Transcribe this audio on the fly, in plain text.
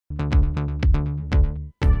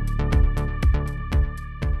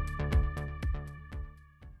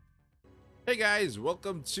Hey guys,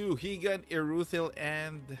 welcome to Higan, Eruthyll,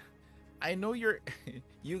 and I know you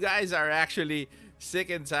guys are actually sick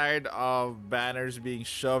and tired of banners being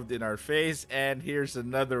shoved in our face, and here's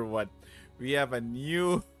another one. We have a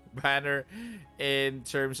new banner in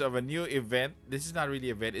terms of a new event. This is not really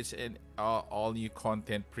an event, it's an all new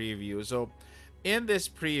content preview. So in this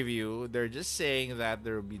preview, they're just saying that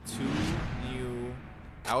there will be two new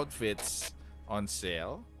outfits on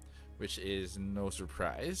sale, which is no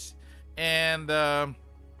surprise. And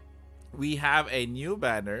we have a new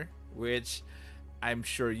banner, which I'm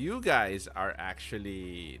sure you guys are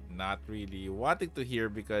actually not really wanting to hear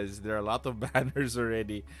because there are a lot of banners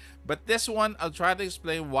already. But this one, I'll try to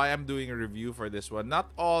explain why I'm doing a review for this one.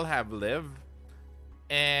 Not all have live.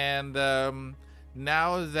 And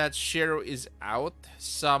now that Shiro is out,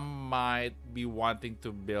 some might be wanting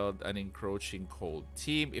to build an encroaching cold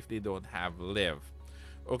team if they don't have live.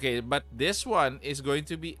 Okay, but this one is going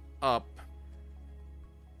to be up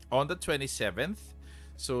on the 27th.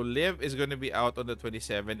 So Liv is going to be out on the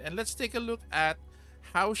 27th. And let's take a look at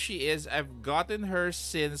how she is. I've gotten her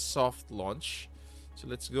since soft launch. So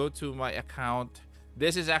let's go to my account.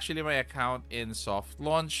 This is actually my account in soft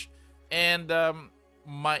launch. And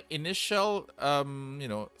my initial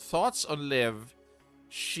thoughts on Liv,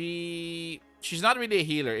 she's not really a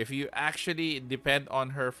healer. If you actually depend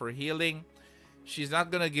on her for healing, she's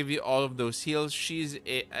not gonna give you all of those heals.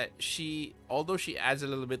 She although she adds a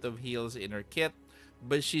little bit of heals in her kit,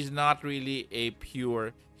 but she's not really a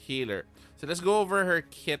pure healer. So let's go over her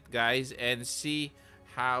kit, guys, and see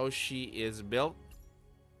how she is built.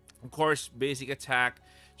 Of course, basic attack.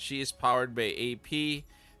 She is powered by AP.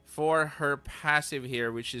 For her passive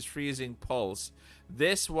here, which is Freezing Pulse,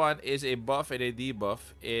 this one is a buff and a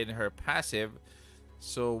debuff in her passive.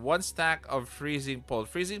 So one stack of Freezing Pulse.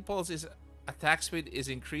 Freezing Pulse is attack speed is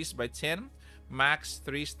increased by 10, max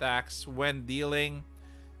 3 stacks when dealing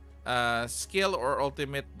skill or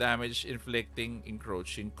ultimate damage inflicting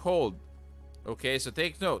encroaching cold. Okay, so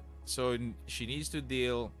take note. So she needs to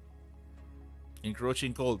deal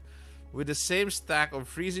encroaching cold with the same stack of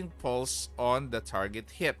freezing pulse on the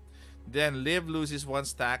target hit. Then Liv loses 1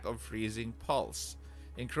 stack of freezing pulse.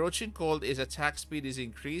 Encroaching cold is attack speed is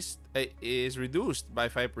reduced by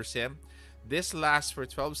 5%. This lasts for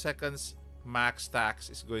 12 seconds. Max stacks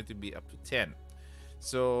is going to be up to 10.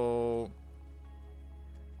 So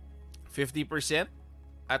 50%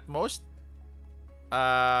 at most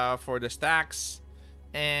for the stacks.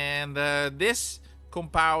 And this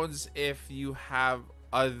compounds if you have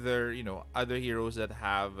other heroes that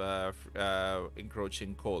have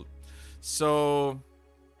encroaching cold. So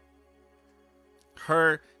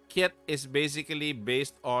her kit is basically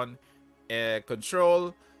based on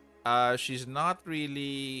control. She's not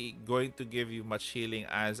really going to give you much healing,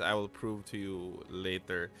 as I will prove to you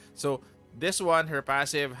later. So this one, her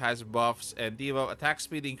passive has buffs and debuff, attack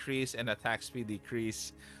speed increase and attack speed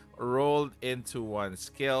decrease rolled into one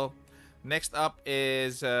skill. Next up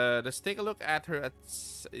is let's take a look at her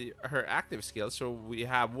active skills. So we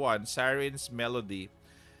have one, Siren's Melody.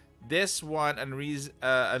 This one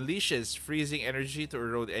unleashes freezing energy to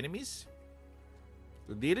erode enemies,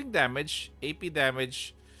 so dealing damage, AP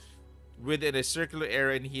damage within a circular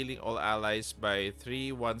area and healing all allies by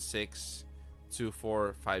 316 to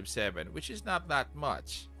 457, which is not that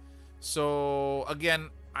much. So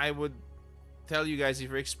again, I would tell you guys, if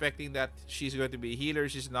you're expecting that she's going to be a healer,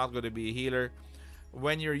 she's not going to be a healer.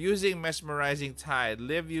 When you're using Mesmerizing Tide,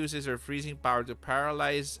 Liv uses her freezing power to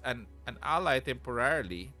paralyze an ally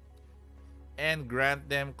temporarily and grant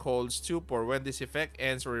them cold stupor. When this effect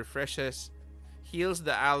ends or refreshes, heals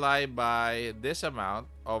the ally by this amount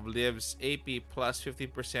of Liv's AP plus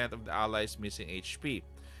 50% of the ally's missing HP.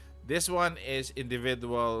 This one is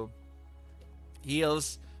individual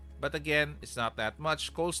heals, but again, it's not that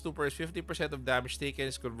much. Cold Stupor is 50% of damage taken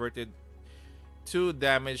is converted to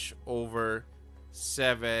damage over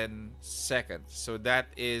 7 seconds. So that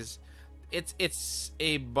is it's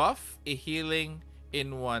a buff, a healing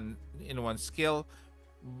in one skill,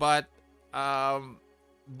 but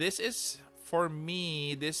this is, for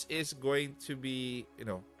me, this is going to be,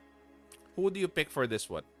 who do you pick for this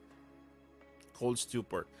one? Cold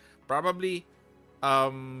Stupor. Probably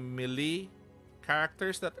melee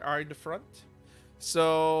characters that are in the front.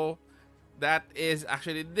 So that is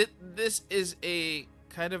actually, this is a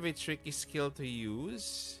kind of a tricky skill to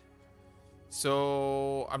use.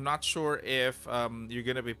 So I'm not sure if you're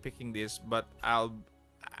gonna be picking this, but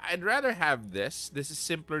I'd rather have this. This is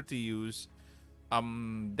simpler to use.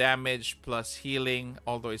 Damage plus healing,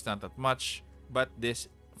 although it's not that much, but this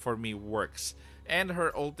for me works. And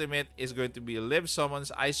her ultimate is going to be Liv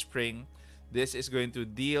Summons Ice Spring. This is going to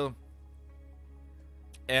deal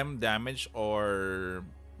M damage or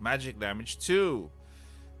magic damage. 2.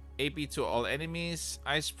 AP to all enemies.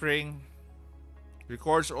 Ice Spring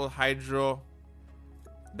records all hydro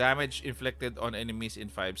damage inflicted on enemies in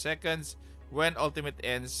 5 seconds. When ultimate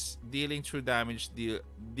ends, dealing true damage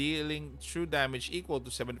equal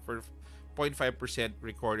to 7.5%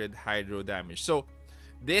 recorded hydro damage. So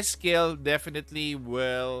this skill definitely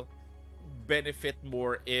will benefit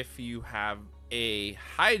more if you have a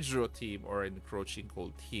hydro team or an encroaching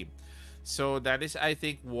cold team. So that is, I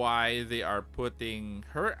think, why they are putting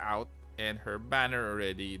her out and her banner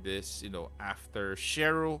already this, after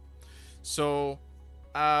Sheru. So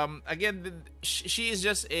again, she is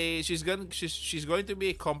just she's going to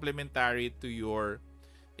be complementary to your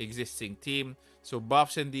existing team. So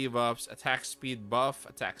buffs and debuffs, attack speed buff,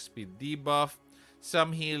 attack speed debuff,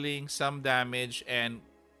 some healing, some damage, and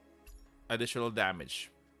additional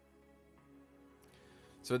damage.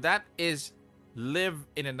 So that is Liv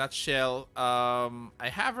in a nutshell. I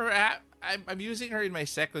have her at, I'm using her in my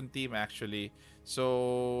second team actually.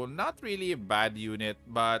 So not really a bad unit,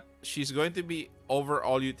 but she's going to be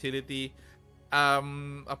overall utility.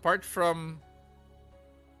 Apart from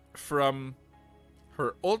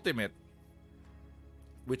her ultimate,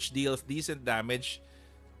 which deals decent damage,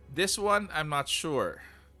 this one I'm not sure.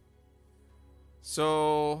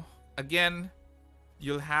 So again,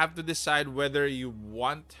 you'll have to decide whether you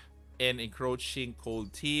want an encroaching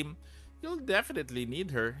cold team. You'll definitely need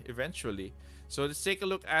her eventually. So let's take a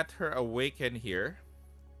look at her awaken here.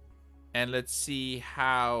 And let's see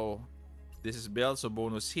how this is built. So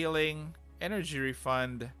bonus healing, energy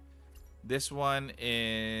refund. This one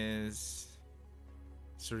is...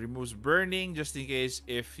 So removes burning just in case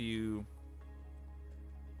if you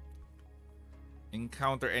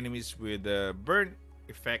encounter enemies with burn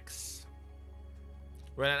effects.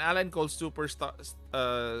 When an ally in cold stupor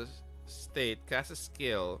state casts a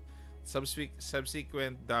skill,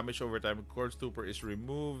 subsequent damage over time, cold stupor is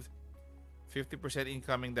removed. 50%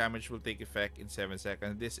 incoming damage will take effect in 7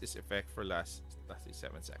 seconds. This is effect for last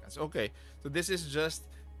 7 seconds. Okay, so this is just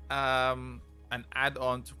an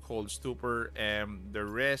add-on to cold stupor, and the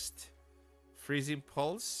rest, freezing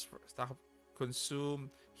pulse, stop consume,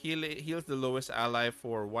 heals the lowest ally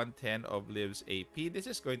for 110 of Liv's AP. This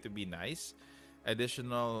is going to be nice.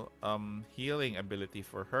 Additional healing ability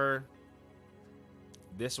for her.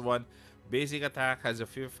 This one, basic attack has a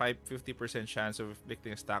 50% chance of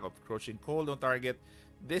inflicting a stack of crouching cold on target.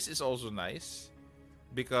 This is also nice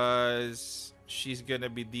because she's gonna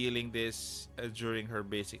be dealing this during her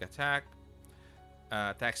basic attack.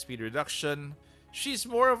 Attack speed reduction. She's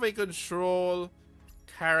more of a control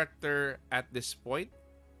character at this point.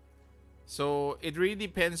 So it really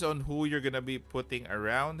depends on who you're gonna be putting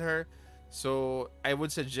around her. So I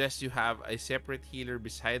would suggest you have a separate healer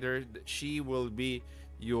beside her. She will be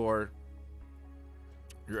your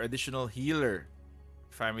additional healer,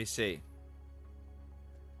 if I may say.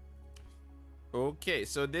 Okay,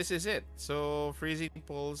 so this is it. So freezing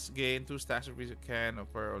pulse, gain 2 stacks of freezing, can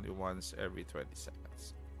occur only once every 20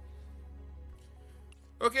 seconds.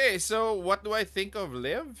 Okay, so what do I think of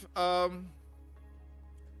Liv?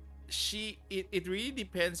 It really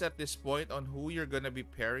depends at this point on who you're gonna be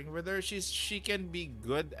pairing with her. She can be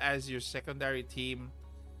good as your secondary team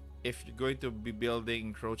if you're going to be building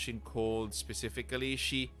encroaching cold specifically.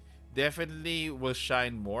 She definitely will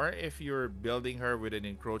shine more if you're building her with an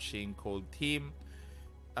encroaching cold team.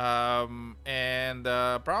 And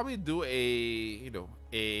probably do a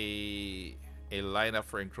lineup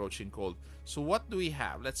for encroaching cold. So what do we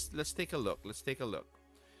have? Let's take a look.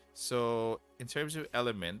 So in terms of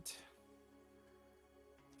element,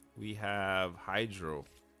 we have hydro.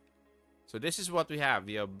 So this is what we have.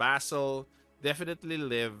 We have Basil, definitely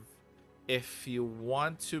Liv. If you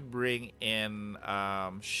want to bring in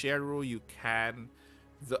Sheru, you can.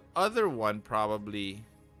 The other one probably,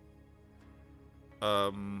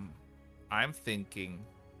 I'm thinking,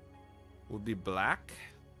 would be Black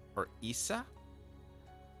or Isa.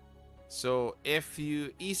 So if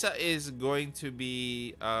Isa is going to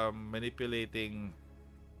be manipulating,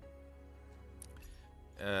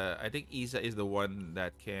 I think Isa is the one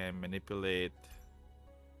that can manipulate,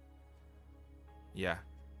 yeah,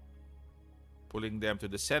 pulling them to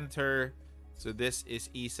the center. So this is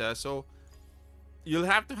Isa. So you'll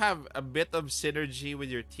have to have a bit of synergy with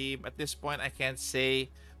your team. At this point, I can't say,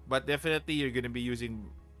 but definitely you're going to be using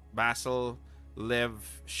Basil,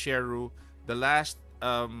 Lev, Sheru. The last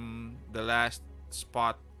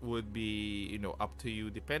spot would be up to you,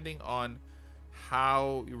 depending on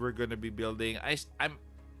how we're going to be building.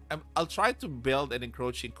 I'll try to build an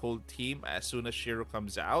encroaching cold team as soon as Sheru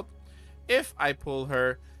comes out. If I pull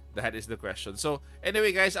her, That is the question. So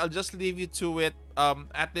anyway, guys, I'll just leave you to it.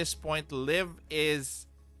 At this point, Liv is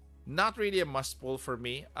not really a must pull for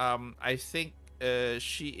me. I think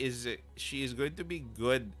she is going to be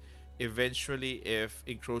good eventually if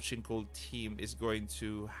Encroaching Cold team is going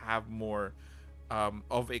to have more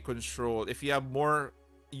of a control. If you have more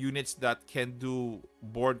units that can do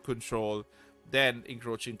board control, then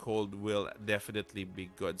Encroaching Cold will definitely be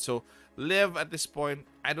good. So Liv at this point,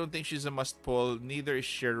 I don't think she's a must pull. Neither is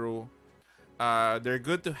Shiru. They're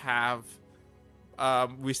good to have.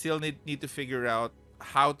 We still need to figure out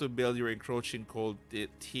how to build your Encroaching Cold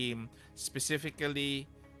team specifically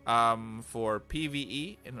for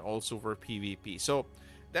PvE and also for PvP. So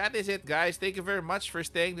that is it, guys. Thank you very much for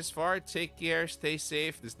staying this far. Take care, stay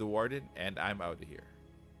safe. This is the Warden, and I'm out of here.